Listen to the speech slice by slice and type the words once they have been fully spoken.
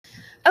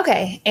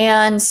Okay,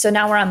 and so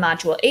now we're on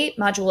Module 8.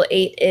 Module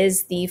 8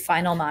 is the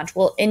final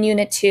module in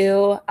Unit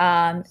 2.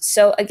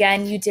 So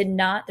again,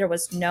 there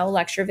was no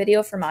lecture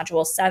video for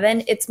Module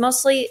 7.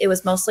 It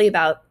was mostly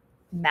about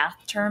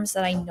math terms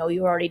that I know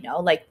you already know,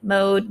 like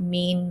mode,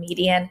 mean,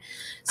 median.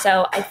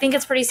 So I think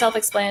it's pretty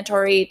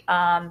self-explanatory,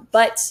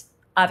 but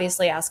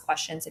obviously ask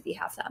questions if you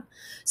have them.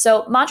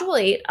 So Module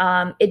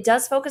 8, it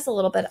does focus a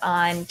little bit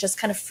on just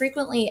kind of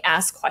frequently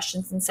asked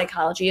questions in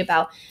psychology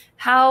about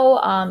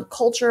how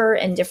culture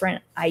and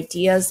different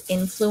ideas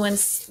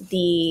influence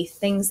the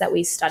things that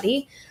we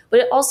study. But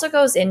it also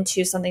goes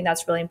into something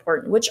that's really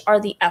important, which are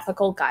the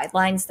ethical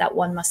guidelines that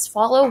one must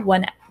follow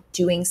when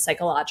doing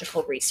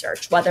psychological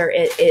research, whether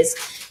it is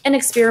an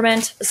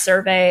experiment, a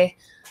survey,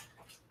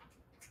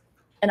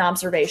 an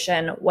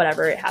observation,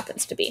 whatever it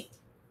happens to be.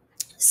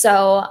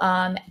 So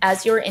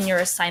as you're in your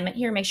assignment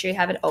here, make sure you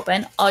have it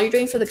open. All you're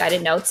doing for the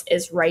guided notes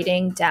is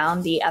writing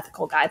down the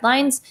ethical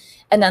guidelines.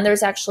 And then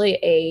there's actually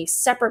a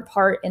separate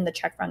part in the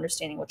check for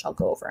understanding, which I'll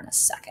go over in a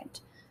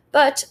second.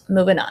 But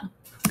moving on.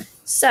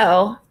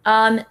 So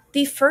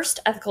the first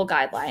ethical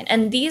guideline,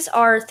 and these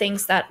are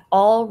things that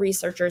all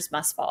researchers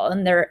must follow,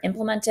 and they're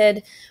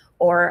implemented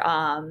or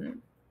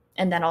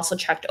and then also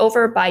checked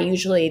over by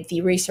usually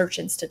the research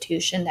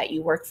institution that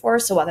you work for.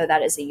 So whether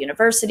that is a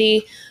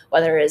university,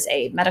 whether it is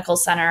a medical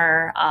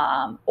center,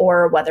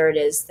 or whether it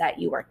is that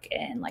you work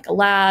in like a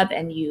lab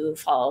and you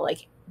follow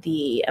like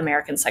the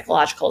American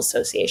Psychological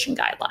Association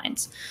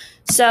guidelines.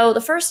 So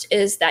the first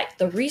is that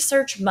the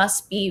research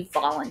must be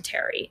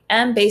voluntary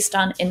and based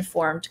on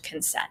informed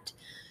consent.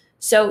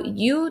 So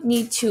you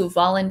need to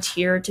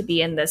volunteer to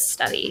be in this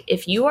study.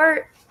 If you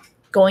are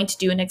going to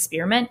do an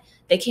experiment,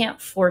 they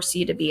can't force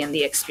you to be in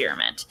the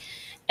experiment.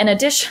 And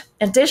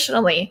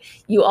additionally,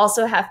 you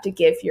also have to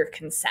give your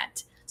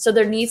consent. So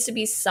there needs to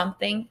be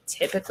something,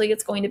 typically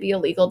it's going to be a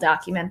legal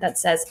document that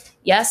says,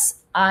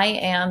 yes, I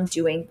am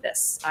doing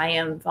this. I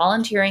am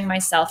volunteering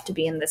myself to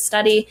be in this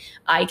study.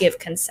 I give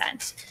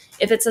consent.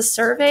 If it's a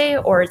survey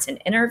or it's an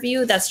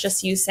interview, that's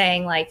just you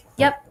saying like,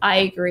 yep, I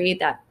agree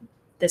that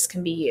this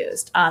can be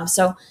used.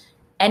 So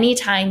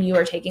anytime you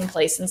are taking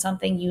place in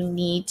something, you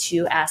need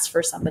to ask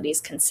for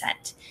somebody's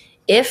consent.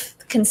 If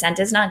consent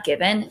is not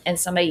given and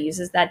somebody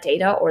uses that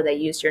data or they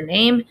use your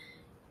name,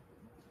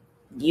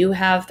 you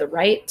have the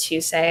right to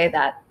say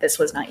that this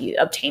was not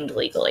obtained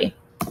legally.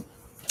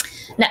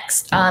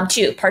 Next,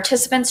 2,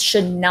 participants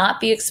should not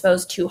be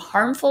exposed to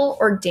harmful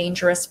or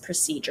dangerous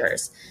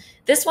procedures.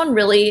 This one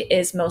really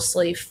is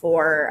mostly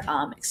for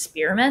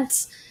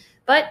experiments,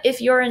 but if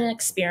you're in an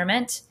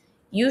experiment,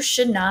 you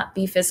should not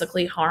be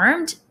physically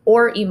harmed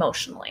or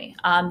emotionally.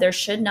 There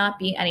should not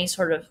be any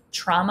sort of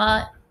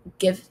trauma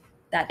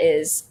that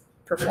is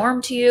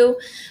performed to you.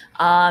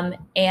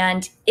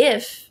 And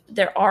if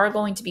there are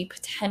going to be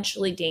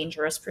potentially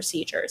dangerous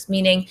procedures,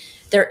 meaning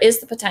there is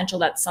the potential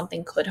that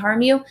something could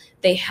harm you,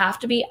 they have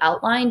to be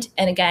outlined.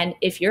 And again,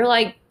 if you're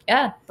like,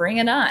 yeah, bring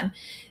it on,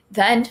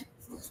 then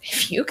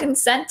if you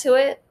consent to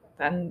it,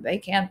 then they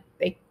can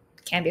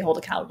be held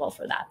accountable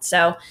for that.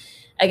 So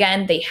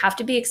again, they have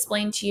to be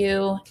explained to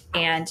you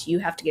and you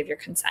have to give your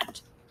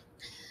consent.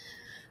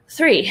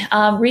 3,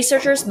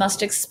 researchers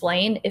must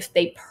explain if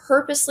they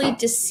purposely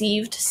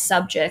deceived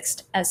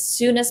subjects as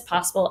soon as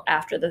possible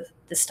after the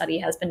study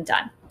has been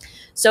done.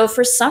 So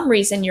for some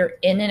reason, you're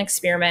in an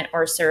experiment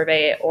or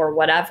survey or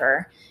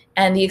whatever,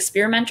 and the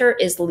experimenter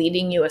is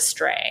leading you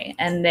astray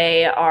and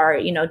they are,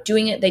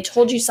 doing it. They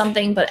told you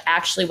something, but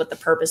actually what the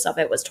purpose of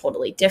it was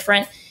totally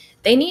different.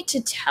 They need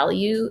to tell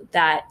you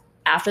that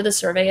after the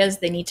survey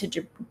they need to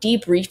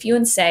debrief you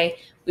and say,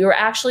 we were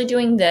actually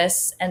doing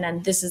this, and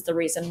then this is the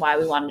reason why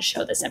we wanted to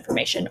show this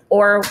information,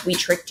 or we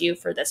tricked you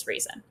for this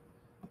reason.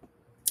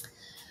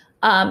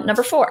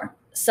 Number 4,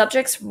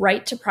 subjects'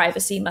 right to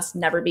privacy must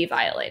never be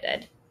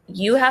violated.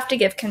 You have to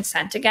give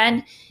consent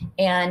again,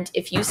 and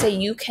if you say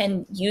you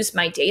can use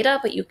my data,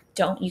 but you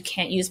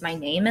can't use my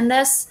name in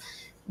this,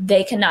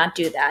 they cannot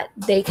do that.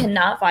 They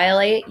cannot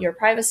violate your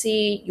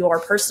privacy, your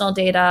personal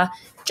data,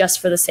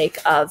 just for the sake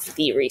of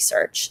the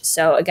research.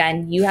 So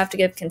again, you have to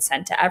give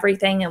consent to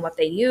everything and what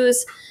they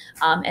use.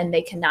 And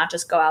they cannot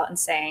just go out and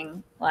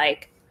saying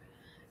like,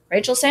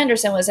 Rachel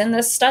Sanderson was in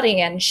this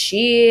study and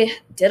she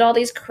did all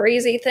these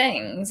crazy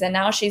things and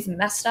now she's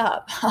messed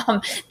up.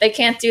 They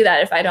can't do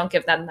that if I don't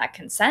give them that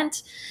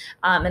consent.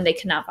 And they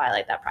cannot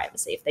violate that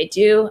privacy. If they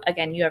do,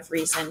 again, you have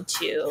reason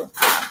to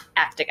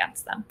act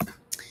against them.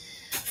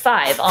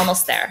 5,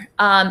 almost there.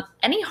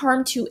 Any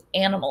harm to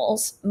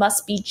animals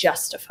must be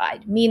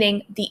justified,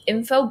 meaning the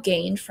info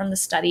gained from the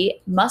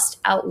study must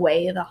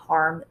outweigh the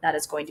harm that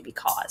is going to be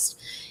caused.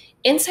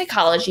 In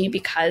psychology,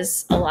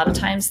 because a lot of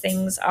times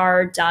things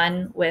are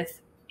done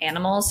with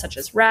animals such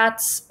as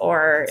rats,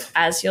 or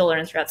as you'll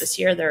learn throughout this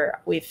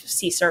year, we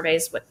see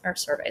experiments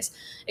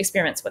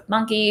with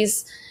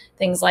monkeys,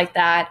 things like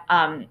that.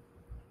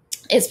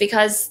 It's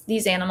because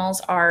these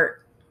animals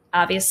are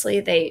obviously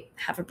they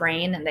have a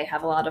brain and they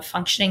have a lot of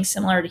functioning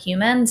similar to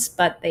humans,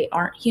 but they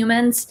aren't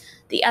humans.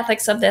 The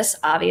ethics of this,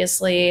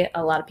 obviously,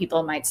 a lot of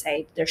people might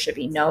say there should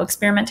be no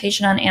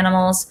experimentation on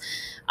animals.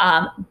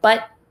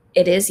 But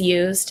it is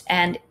used,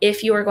 and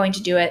if you are going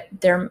to do it,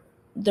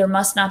 there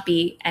must not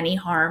be any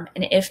harm,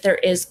 and if there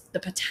is the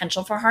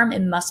potential for harm,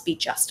 it must be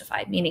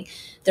justified, meaning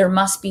there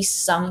must be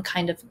some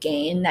kind of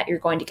gain that you're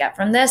going to get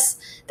from this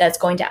that's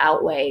going to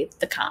outweigh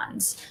the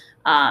cons.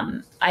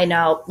 I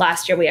know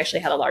last year we actually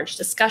had a large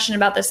discussion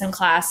about this in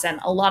class, and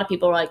a lot of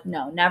people were like,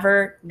 no,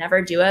 never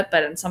do it.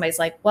 But then somebody's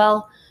like,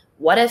 well,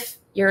 what if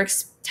you're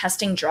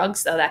testing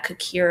drugs though that could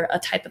cure a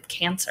type of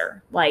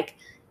cancer? Like,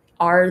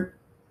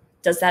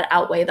 does that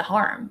outweigh the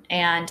harm?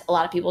 And a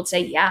lot of people would say,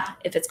 yeah,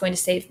 if it's going to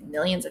save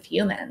millions of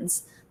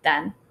humans,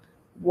 then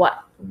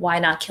why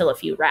not kill a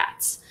few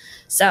rats?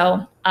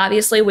 So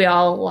obviously we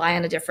all lie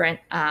on a different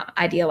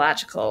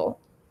ideological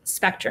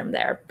spectrum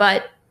there,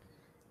 but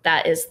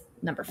that is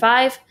number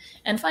 5.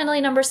 And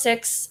finally, number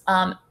 6,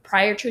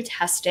 prior to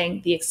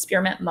testing, the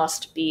experiment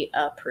must be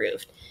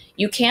approved.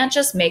 You can't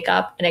just make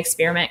up an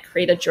experiment,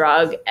 create a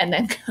drug, and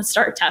then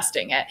start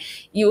testing it.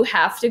 You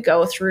have to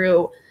go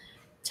through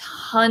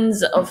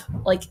tons of,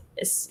 like,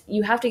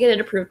 you have to get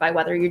it approved by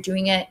whether you're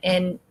doing it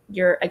in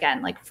your,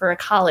 again, like for a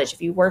college,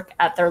 if you work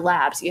at their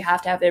labs, you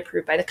have to have it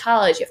approved by the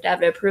college, you have to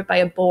have it approved by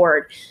a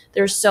board.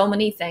 There's so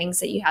many things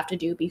that you have to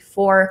do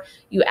before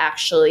you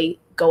actually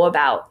go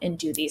about and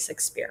do these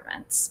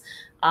experiments.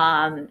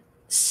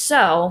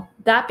 So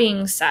that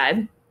being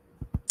said,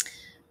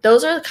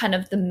 those are kind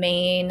of the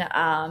main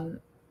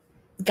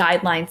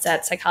guidelines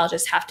that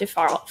psychologists have to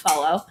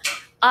follow.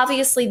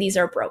 Obviously, these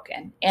are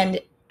broken, and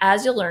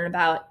as you'll learn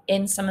about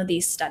in some of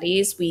these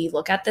studies we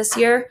look at this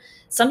year,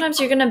 sometimes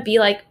you're going to be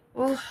like,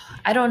 oh,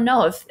 I don't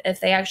know if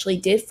they actually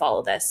did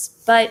follow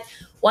this. But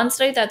one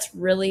study that's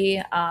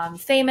really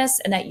famous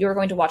and that you're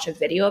going to watch a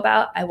video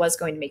about, I was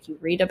going to make you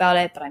read about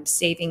it, but I'm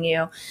saving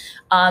you.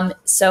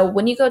 So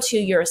when you go to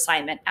your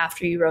assignment,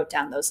 after you wrote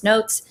down those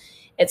notes,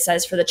 it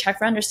says for the check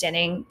for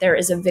understanding, there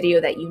is a video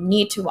that you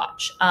need to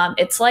watch.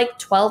 It's like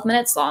 12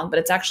 minutes long, but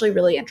it's actually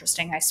really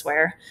interesting, I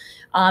swear.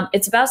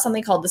 It's about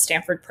something called the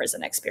Stanford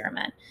Prison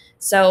Experiment.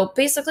 So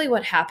basically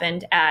what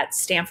happened at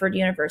Stanford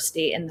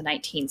University in the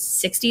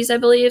 1960s, I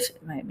believe,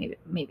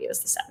 maybe it was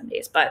the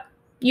 70s, but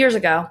years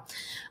ago,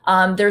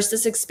 there's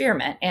this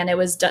experiment, and it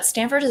was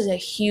Stanford is a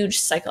huge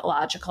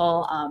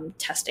psychological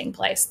testing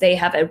place. They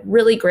have a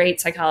really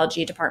great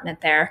psychology department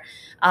there,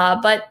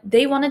 but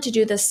they wanted to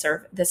do this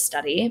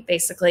study,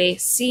 basically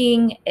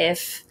seeing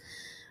if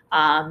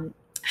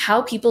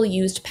how people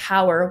used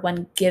power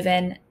when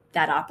given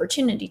that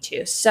opportunity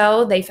to.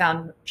 So they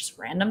found just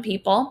random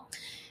people,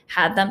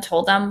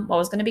 told them what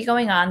was going to be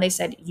going on. They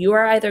said, you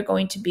are either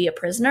going to be a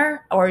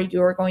prisoner or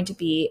you're going to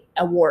be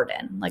a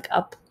warden, like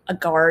a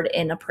guard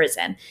in a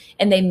prison.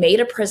 And they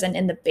made a prison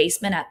in the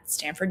basement at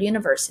Stanford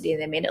University.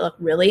 They made it look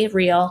really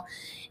real.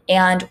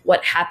 And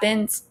what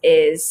happens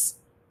is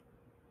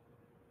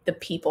the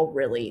people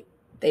really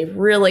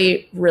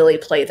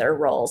play their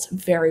roles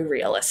very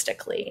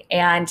realistically.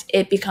 And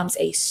it becomes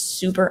a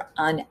super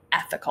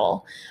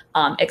unethical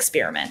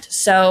experiment.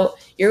 So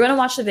you're going to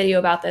watch the video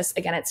about this.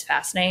 Again, it's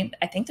fascinating.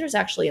 I think there's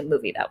actually a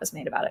movie that was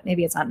made about it.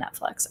 Maybe it's on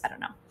Netflix. I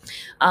don't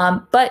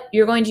know. But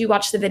you're going to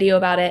watch the video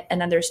about it. And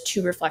then there's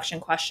 2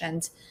 reflection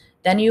questions.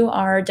 Then you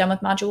are done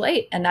with Module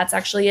 8. And that's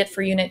actually it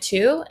for Unit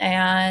 2.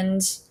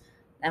 And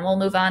then we'll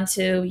move on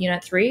to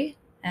Unit 3.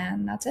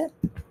 And that's it.